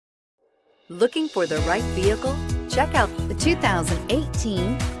Looking for the right vehicle? Check out the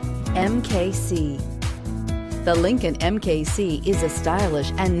 2018 MKC. The Lincoln MKC is a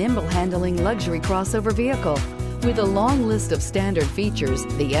stylish and nimble handling luxury crossover vehicle. With a long list of standard features,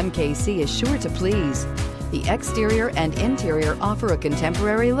 the MKC is sure to please. The exterior and interior offer a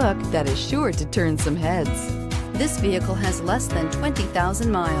contemporary look that is sure to turn some heads. This vehicle has less than 20,000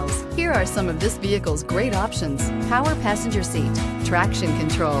 miles. Here are some of this vehicle's great options: power passenger seat, traction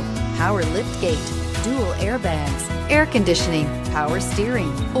control, power lift gate, dual airbags, air conditioning, power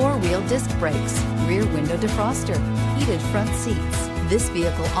steering, four-wheel disc brakes, rear window defroster, heated front seats. This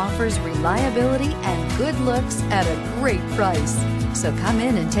vehicle offers reliability and good looks at a great price. So come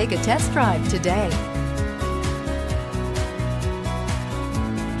in and take a test drive today.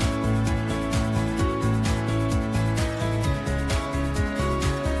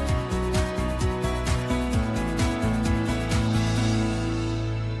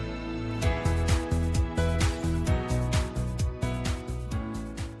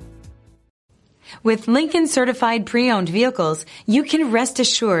 With Lincoln Certified Pre-Owned Vehicles, you can rest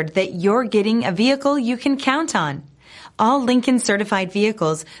assured that you're getting a vehicle you can count on. All Lincoln Certified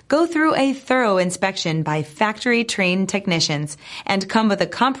vehicles go through a thorough inspection by factory-trained technicians and come with a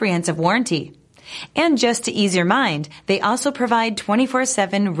comprehensive warranty. And just to ease your mind, they also provide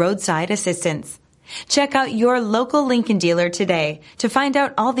 24/7 roadside assistance. Check out your local Lincoln dealer today to find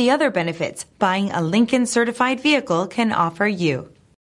out all the other benefits buying a Lincoln Certified vehicle can offer you.